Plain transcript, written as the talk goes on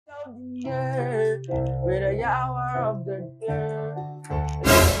of the year. With a Yawa of the day.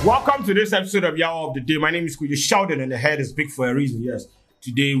 Welcome to this episode of Yawa of the Day. My name is Kwadwo Sheldon, and the head is big for a reason. Yes,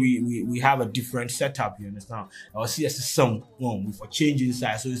 today we have a different setup. You understand? I'll see as some with a change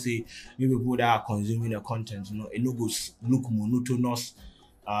inside. So you say maybe people that are consuming the content, you know, it no goes look monotonous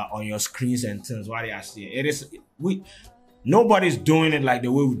on your screens and things. What they are saying, it is nobody's doing it like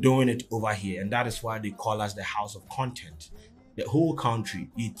the way we're doing it over here, and that is why they call us the house of content. The whole country,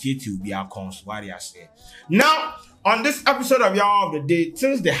 it will be our cons. What they are saying. Now, on this episode of Yawa of the Day,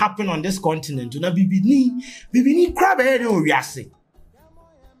 things they happen on this continent, you know, Bibini crab head on we are saying.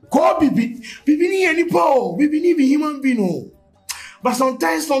 Call Bibini any power, Bibini be human being. But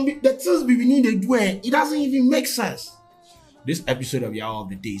sometimes the things Bibini they do, it doesn't even make sense. This episode of Yawa of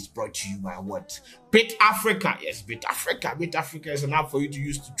the Day is brought to you by what? Bit Africa. Yes, Bit Africa. Bit Africa is an app for you to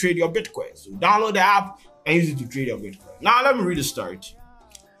use to trade your Bitcoin. So download the app and use it to trade your Bitcoin. Now let me read the story.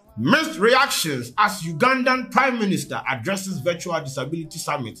 Mixed reactions as Ugandan Prime Minister addresses virtual disability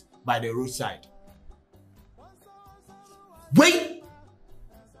summit by the roadside. Wait.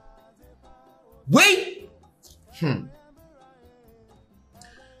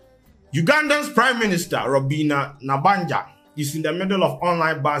 Ugandan's Prime Minister Robinah Nabbanja is in the middle of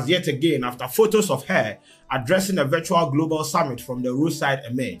online buzz yet again after photos of her addressing a virtual global summit from the roadside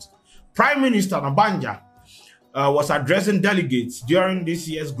emerged. Prime Minister Nabbanja was addressing delegates during this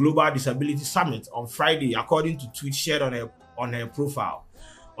year's Global Disability Summit on Friday, according to tweets shared on her profile.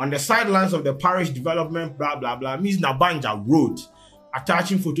 On the sidelines of the parish development, blah, blah, blah, Ms. Nabbanja wrote,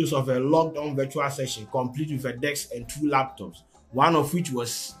 attaching photos of a logged-on virtual session complete with a desk and 2 laptops, one of which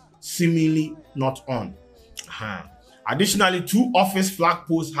was seemingly not on. Additionally, 2 office flag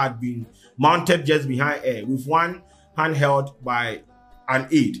posts had been mounted just behind her, with one hand held by an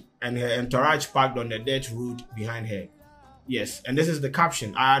aide and her entourage parked on the dirt road behind her. Yes, and this is the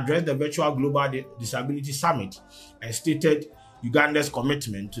caption. I addressed the virtual Global Disability Summit and stated Uganda's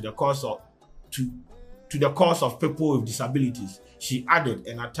commitment to the cause of people with disabilities. She added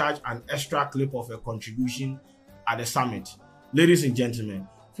and attached an extra clip of her contribution at the summit. Ladies and gentlemen,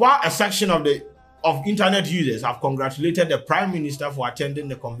 while a section of internet users have congratulated the Prime Minister for attending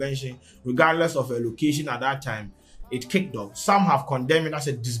the convention, regardless of her location at that time it kicked off, some have condemned it as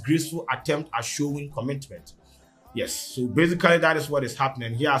a disgraceful attempt at showing commitment. Yes, so basically that is what is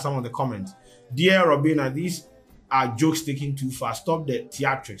happening. Here are some of the comments. Dear Robinah, these are jokes taking too far. Stop the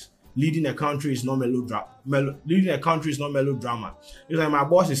theatrics. Leading a country is not melodrama. It's like my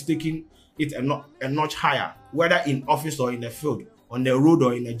boss is taking it a notch higher, whether in office or in the field, on the road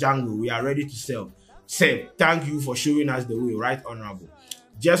or in the jungle. We are ready to serve. Thank you for showing us the way, right honorable.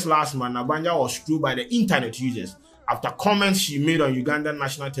 Just last month, Nabbanja was struck by the internet users after comments she made on Ugandan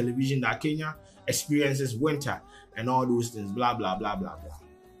national television that Kenya experiences winter and all those things, blah, blah, blah, blah, blah.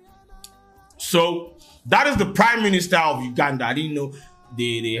 So that is the Prime Minister of Uganda. I didn't know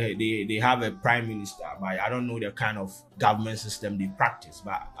they have a Prime Minister, but I don't know the kind of government system they practice.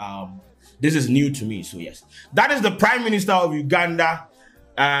 But this is new to me, so yes. That is the Prime Minister of Uganda,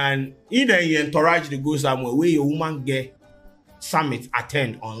 and either you encourage to go somewhere where your woman get summit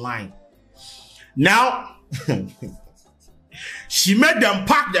attend online. Now, she made them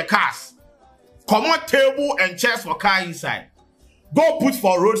park the cars, commode table and chairs for car inside, go put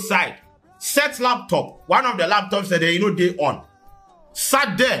for roadside, set laptop, one of the laptops that they on,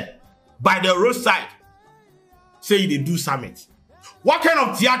 sat there by the roadside, say they do summit. What kind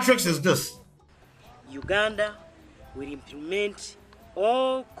of theatrics is this? Uganda will implement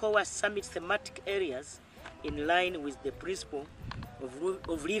all core summit thematic areas in line with the principle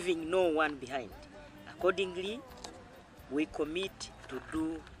of leaving no one behind. Accordingly, we commit to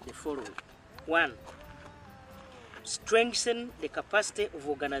do the following. 1. Strengthen the capacity of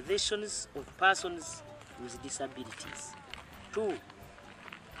organizations of persons with disabilities. 2.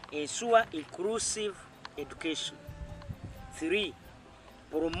 Ensure inclusive education. 3.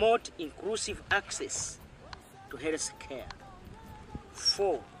 Promote inclusive access to health care.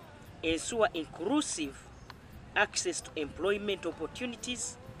 4. Ensure inclusive access to employment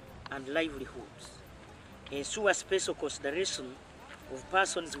opportunities and livelihoods. Ensure special consideration of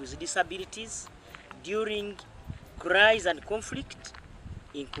persons with disabilities during crisis and conflict,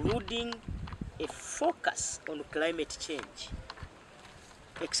 including a focus on climate change.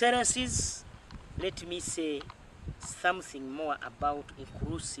 Excellencies, let me say something more about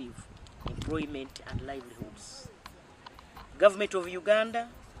inclusive employment and livelihoods. Government of Uganda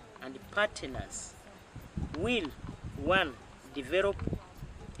and partners will, 1, develop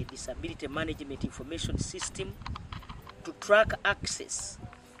a disability management information system to track access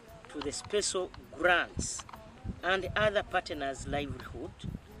to the special grants and other partners' livelihood,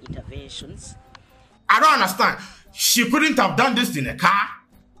 interventions. I don't understand. She couldn't have done this in a car.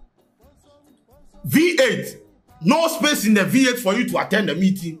 V8. No space in the V8 for you to attend the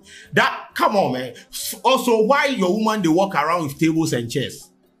meeting. That, come on, man. Also, why your woman, they walk around with tables and chairs?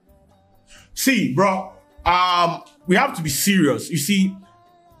 See, bro, we have to be serious. You see,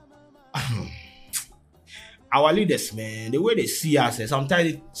 our leaders, man, the way they see us,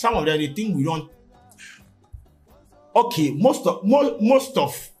 sometimes some of them, they think we don't. Okay, most of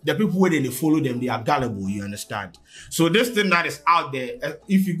the people where they follow them, they are gullible, you understand? So this thing that is out there,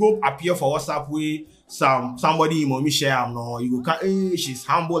 if you go appear for WhatsApp with somebody in mommy share, no, you go, hey, she's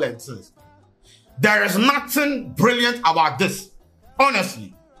humble and things. There is nothing brilliant about this,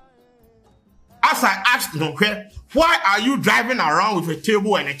 honestly. As I asked, why are you driving around with a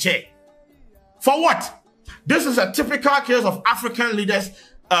table and a chair? For what? This is a typical case of African leaders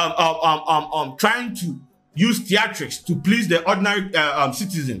trying to use theatrics to please the ordinary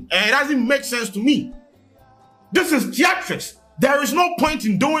citizen. And it doesn't make sense to me. This is theatrics. There is no point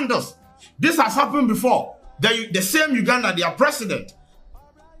in doing this. This has happened before. The same Uganda, their president.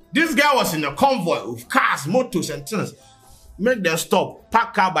 This guy was in a convoy with cars, motors, and things. Make them stop,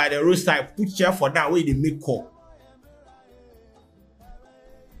 park car by the roadside, put chair for that way they make call.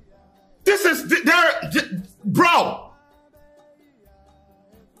 This is, bro.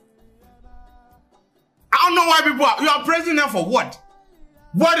 I don't know why people are, you are praising them for what?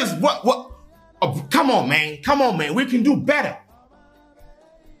 What? Oh, come on, man. We can do better.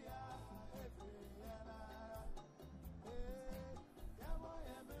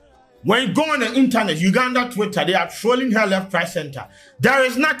 When you go on the internet, Uganda, Twitter, they are trolling her left, right, center. There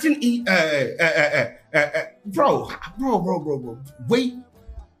is nothing in, bro. Wait.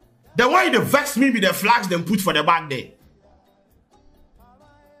 The way they vex me with the flags them put for the back there.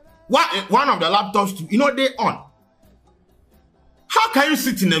 One of the laptops, too, they on. How can you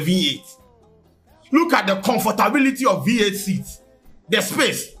sit in a V8? Look at the comfortability of V8 seats. The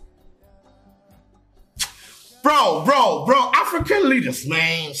space. Bro, African leaders,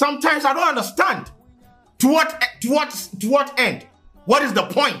 man. Sometimes I don't understand. To what end? What is the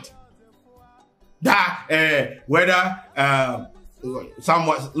point? That whether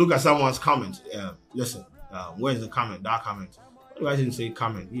look at someone's comment. Listen, where's the comment? That comment. I didn't say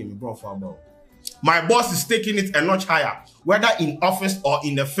comment. Yeah, me bro for about. My boss is taking it a notch higher. Whether in office or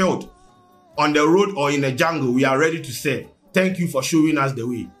in the field, on the road or in the jungle, we are ready to serve. Thank you for showing us the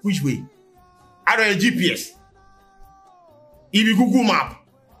way. Which way? I don't have GPS. If you Google map,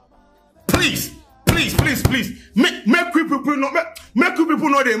 please, make people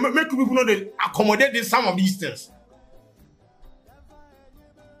know they accommodate some of these things.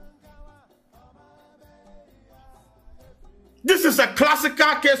 This is a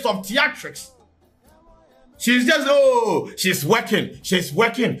classical case of theatrics. She's just, she's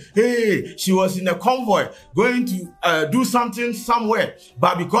working. Hey, she was in a convoy going to do something somewhere.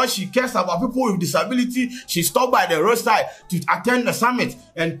 But because she cares about people with disability, she stopped by the roadside to attend the summit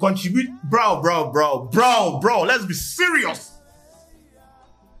and contribute. Bro, let's be serious.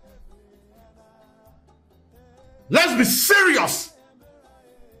 Let's be serious.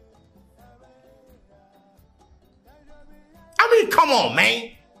 I mean, come on,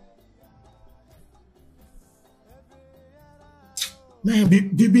 man. Man,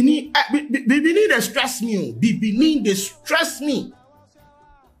 Bibini, they stress me. Bibini, they stress me.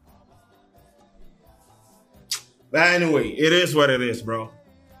 But anyway, it is what it is, bro.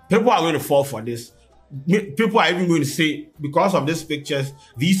 People are going to fall for this. People are even going to say, because of these pictures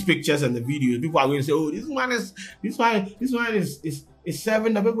and the videos, people are going to say, oh, this one is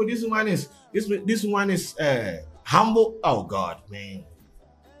serving the people. This one is humble. Oh God, man.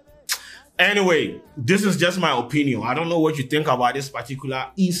 Anyway, this is just my opinion. I don't know what you think about this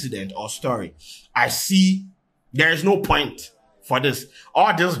particular incident or story. I see there is no point for this.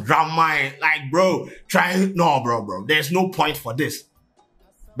 All this drama, like, bro, bro. There's no point for this.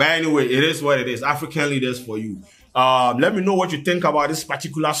 But anyway, it is what it is. African leaders for you. Let me know what you think about this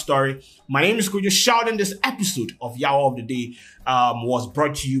particular story. My name is Kwadwo Sheldon. This episode of Yawaoftheday was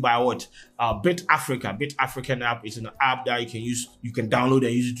brought to you by what? Bit Africa. Bit African app is an app that you can use. You can download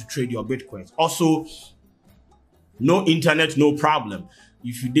and use it to trade your bitcoins. Also, no internet, no problem.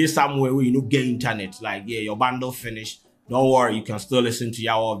 If you did somewhere where you don't get internet, like your bundle finished, don't worry, you can still listen to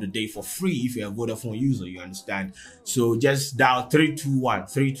Yawaoftheday for free if you're a Vodafone user, you understand? So just dial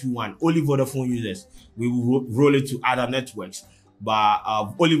 321. Only Vodafone users. We will roll it to other networks. But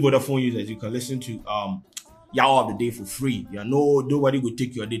only Vodafone users, you can listen to Yawaoftheday for free. Nobody will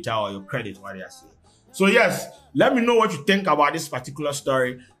take your data or your credit, what they are saying. So yes, let me know what you think about this particular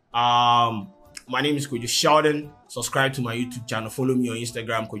story. My My name is Kwadwo Sheldon. Subscribe to my YouTube channel. Follow me on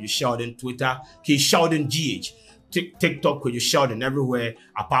Instagram, Kwadwo Sheldon. Twitter, K Sheldon GH. TikTok, Kwadwo Sheldon. Everywhere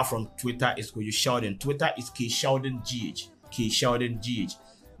apart from Twitter is Kwadwo Sheldon. Twitter is K Sheldon GH. K Sheldon GH.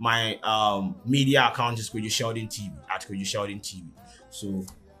 My media account is Kwadwo Sheldon TV at Kwadwo Sheldon TV. So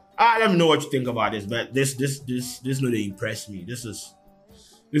let me know what you think about this. But this no they impress me. This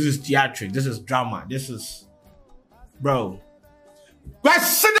is theatric. This is drama. This is bro.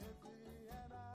 Let's